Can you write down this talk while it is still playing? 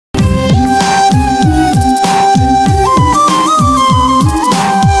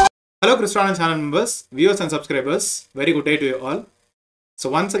Christo Ananth channel members, viewers and subscribers, very good day to you all. So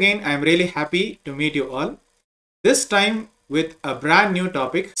once again, I am really happy to meet you all. This time with a brand new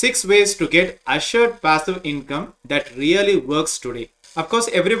topic, 6 ways to get assured passive income that really works today. Of course,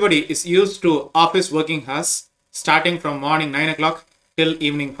 everybody is used to office working hours, starting from morning 9 o'clock till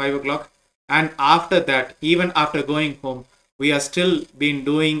evening 5 o'clock. And after that, even after going home, we are still been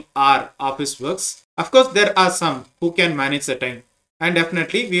doing our office works. Of course, there are some who can manage the time. And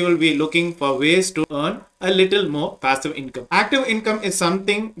definitely we will be looking for ways to earn a little more passive income. Active income is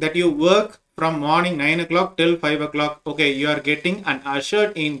something that you work from morning 9 o'clock till 5 o'clock. Okay, you are getting an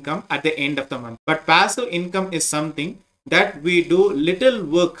assured income at the end of the month. But passive income is something that we do little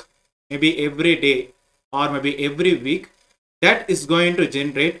work, maybe every day or maybe every week, that is going to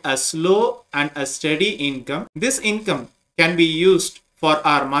generate a slow and a steady income. This income can be used for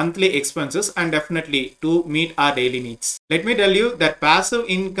our monthly expenses and definitely to meet our daily needs. Let me tell you that passive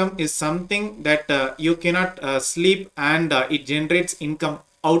income is something that you cannot sleep and it generates income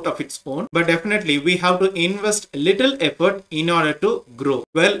out of its own, but definitely we have to invest little effort in order to grow.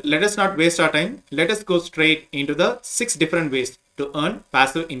 Well, let us not waste our time. Let us go straight into the 6 different ways to earn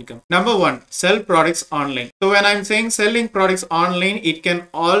passive income. Number 1, sell products online. So when I'm saying selling products online, it can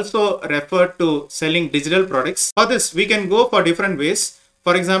also refer to selling digital products. For this, we can go for different ways.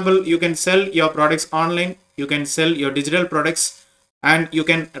 For example, you can sell your products online, you can sell your digital products, and you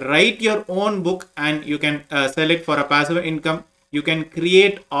can write your own book and you can sell it for a passive income. You can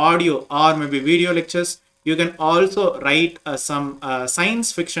create audio or maybe video lectures. You can also write some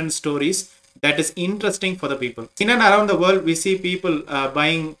science fiction stories that is interesting for the people. In and around the world, we see people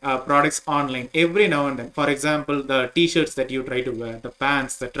buying products online every now and then. For example, the t-shirts that you try to wear, the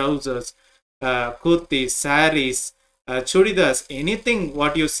pants, the trousers, kurtis, saris, chudidars, anything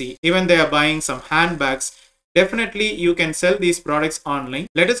what you see. Even they are buying some handbags. Definitely you can sell these products online.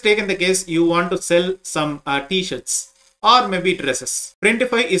 Let us take in the case you want to sell some t-shirts or maybe dresses.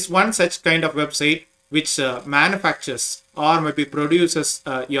 Printify is one such kind of website which manufactures or maybe produces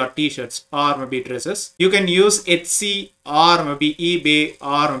your t-shirts or maybe dresses. You can use Etsy or maybe eBay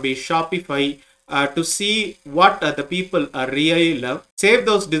or maybe Shopify to see what the people really love. Save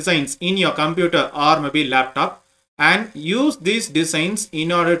those designs in your computer or maybe laptop and use these designs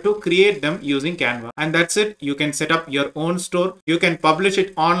in order to create them using Canva. And that's it. You can set up your own store. You can publish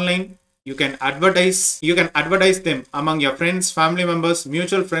it online. You can advertise them among your friends, family members,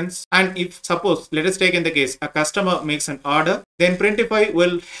 mutual friends. And if suppose, let us take in the case, a customer makes an order, then Printify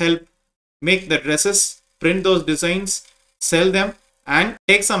will help make the dresses, print those designs, sell them and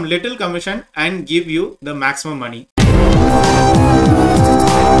take some little commission and give you the maximum money.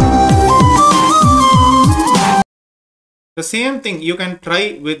 The same thing you can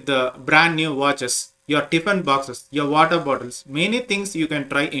try with the brand new watches, your tiffin boxes, your water bottles, many things you can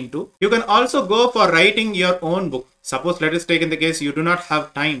try into. You can also go for writing your own book. Suppose let us take in the case you do not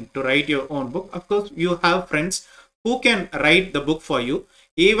have time to write your own book. Of course, you have friends who can write the book for you.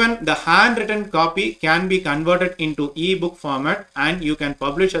 Even the handwritten copy can be converted into ebook format and you can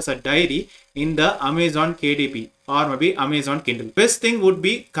publish as a diary in the Amazon KDP or maybe Amazon Kindle. Best thing would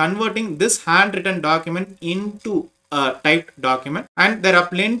be converting this handwritten document into a typed document, and there are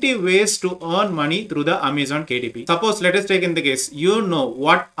plenty ways to earn money through the Amazon KDP. Suppose let us take in the case you know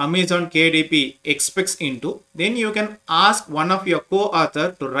what Amazon KDP expects into, then you can ask one of your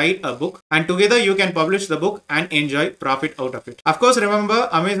co-author to write a book and together you can publish the book and enjoy profit out of it. Of course, remember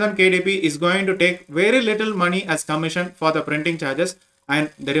Amazon KDP is going to take very little money as commission for the printing charges, and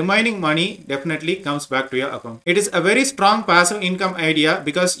the remaining money definitely comes back to your account. It is a very strong passive income idea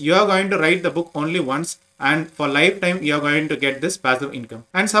because you are going to write the book only once and for lifetime you are going to get this passive income.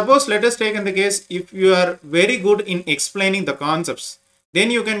 And suppose let us take in the case if you are very good in explaining the concepts, then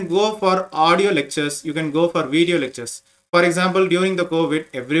you can go for audio lectures, you can go for video lectures. For example, during the COVID,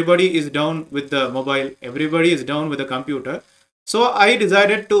 everybody is down with the mobile, everybody is down with the computer. So I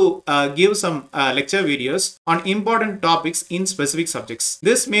decided to give some lecture videos on important topics in specific subjects.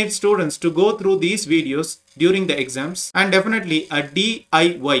 This made students to go through these videos during the exams, and definitely a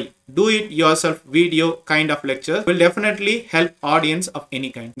DIY, do it yourself video kind of lecture will definitely help audience of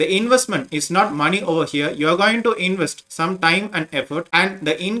any kind. The investment is not money over here. You are going to invest some time and effort and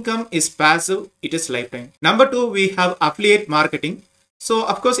the income is passive. It is lifetime. Number 2, we have affiliate marketing. So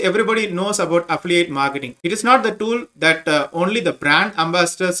of course, everybody knows about affiliate marketing. It is not the tool that only the brand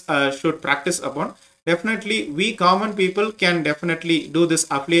ambassadors should practice upon. Definitely, we common people can definitely do this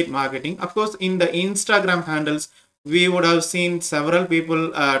affiliate marketing. Of course, in the Instagram handles, we would have seen several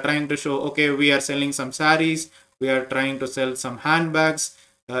people trying to show, okay, we are selling some saris, we are trying to sell some handbags,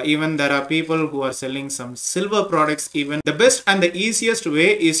 Even there are people who are selling some silver products even. The best and the easiest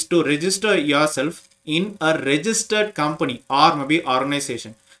way is to register yourself in a registered company or maybe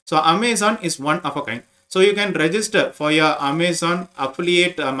organization. So Amazon is one of a kind. So you can register for your Amazon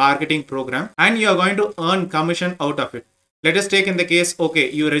affiliate marketing program and you are going to earn commission out of it. Let us take in the case, okay,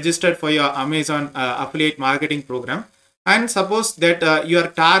 you registered for your Amazon affiliate marketing program, and suppose that you are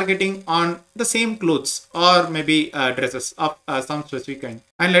targeting on the same clothes or maybe dresses of some specific kind.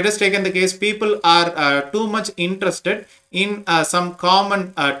 And let us take in the case people are too much interested in some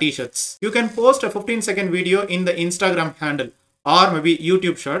common t-shirts. You can post a 15-second video in the Instagram handle or maybe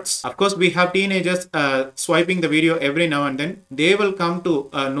YouTube shorts. Of course, we have teenagers swiping the video every now and then. They will come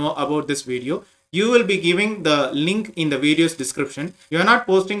to know about this video. You will be giving the link in the video's description. You are not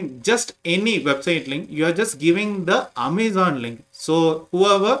posting just any website link. You are just giving the Amazon link. So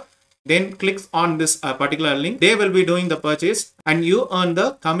whoever then clicks on this particular link, they will be doing the purchase and you earn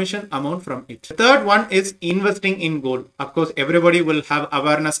the commission amount from it. The third one is investing in gold. Of course, everybody will have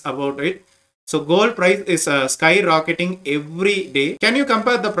awareness about it. So gold price is skyrocketing every day. Can you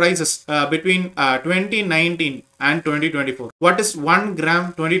compare the prices between 2019 and 2024? What is 1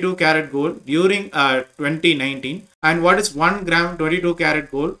 gram 22 karat gold during 2019 and what is 1 gram 22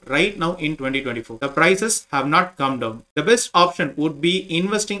 karat gold right now in 2024? The prices have not come down. The best option would be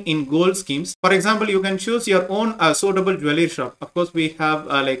investing in gold schemes. For example, you can choose your own suitable jewelry shop. Of course, we have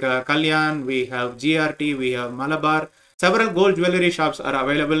Kalyan, we have GRT, we have Malabar. Several gold jewelry shops are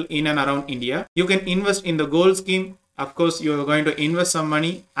available in and around India. You can invest in the gold scheme. Of course, you are going to invest some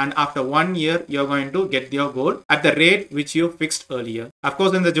money and after 1 year, you are going to get your gold at the rate which you fixed earlier. Of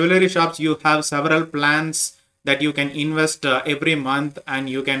course, in the jewelry shops, you have several plans that you can invest every month and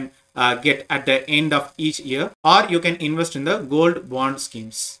you can get at the end of each year, or you can invest in the gold bond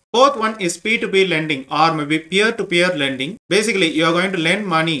schemes. Fourth one is P2P lending or maybe peer-to-peer lending. Basically, you are going to lend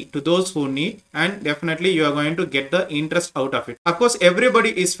money to those who need and definitely you are going to get the interest out of it. Of course, everybody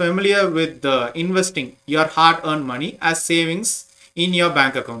is familiar with investing your hard-earned money as savings in your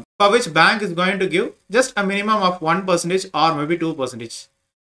bank account, for which bank is going to give just a minimum of 1% or maybe 2%.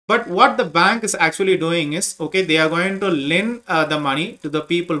 But what the bank is actually doing is, okay, they are going to lend the money to the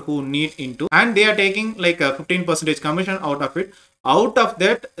people who need into, and they are taking like a 15% commission out of it. Out of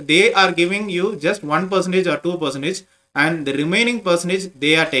that, they are giving you just 1% or 2%, and the remaining percentage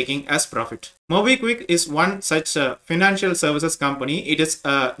they are taking as profit. MobiKwik is one such financial services company. It is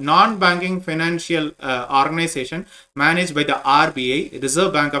a non-banking financial organization managed by the RBI,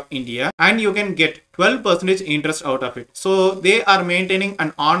 Reserve Bank of India, and you can get 12% interest out of it. So they are maintaining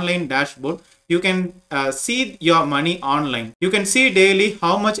an online dashboard. You can see your money online. You can see daily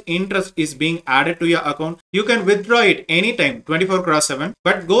how much interest is being added to your account. You can withdraw it anytime 24/7,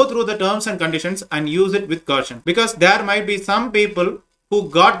 but go through the terms and conditions and use it with caution, because there might be some people who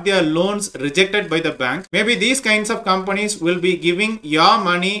got their loans rejected by the bank. Maybe these kinds of companies will be giving your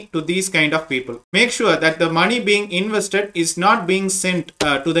money to these kind of people. Make sure that the money being invested is not being sent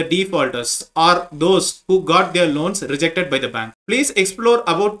to the defaulters or those who got their loans rejected by the bank. Please explore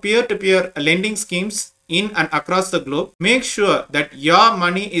about peer-to-peer lending schemes in and across the globe. Make sure that your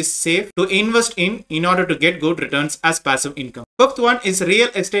money is safe to invest in order to get good returns as passive income. Fifth one is real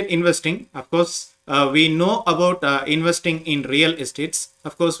estate investing. Of course, we know about investing in real estates.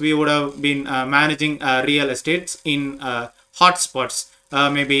 Of course, we would have been managing real estates in hotspots,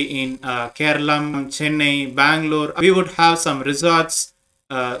 maybe in Kerala, Chennai, Bangalore. We would have some resorts,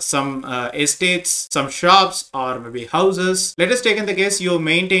 some estates, some shops, or maybe houses. Let us take in the case you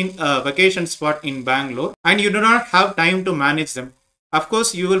maintain a vacation spot in Bangalore and you do not have time to manage them. Of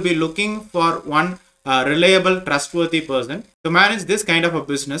course, you will be looking for one reliable, trustworthy person to manage this kind of a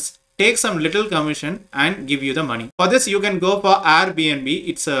business, take some little commission and give you the money. For this, you can go for Airbnb.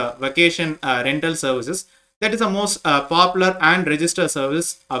 It's a vacation rental services. That is the most popular and registered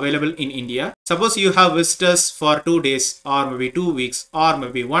service available in India. Suppose you have visitors for 2 days or maybe 2 weeks or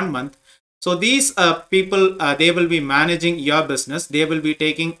maybe 1 month. So these people, they will be managing your business. They will be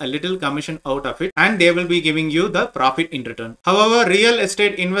taking a little commission out of it and they will be giving you the profit in return. However, real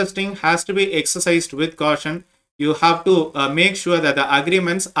estate investing has to be exercised with caution. You have to make sure that the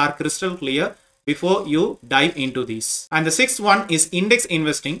agreements are crystal clear before you dive into these. And the sixth one is index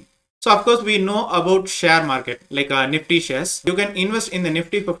investing. So of course, we know about share market like Nifty shares. You can invest in the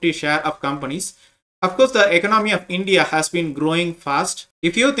Nifty 50 share of companies. Of course, the economy of India has been growing fast.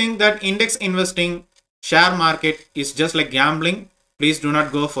 If you think that index investing share market is just like gambling, please do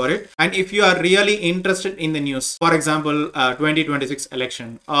not go for it. And if you are really interested in the news, for example, 2026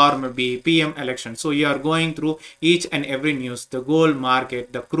 election or maybe PM election, so you are going through each and every news, the gold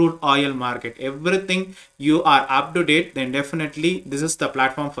market, the crude oil market, everything, you are up to date, then definitely this is the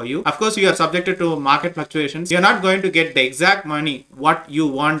platform for you. Of course, you are subjected to market fluctuations. You're not going to get the exact money what you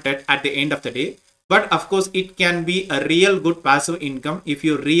wanted at the end of the day. But of course, it can be a real good passive income if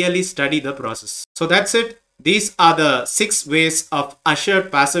you really study the process. So that's it. These are the 6 ways of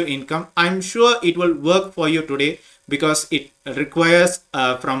assured passive income. I'm sure it will work for you today because it requires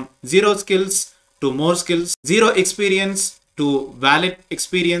from 0 skills to more skills, 0 experience to valid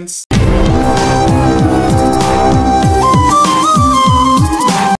experience.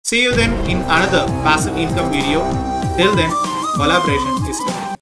 See you then in another passive income video. Till then, collaboration is done.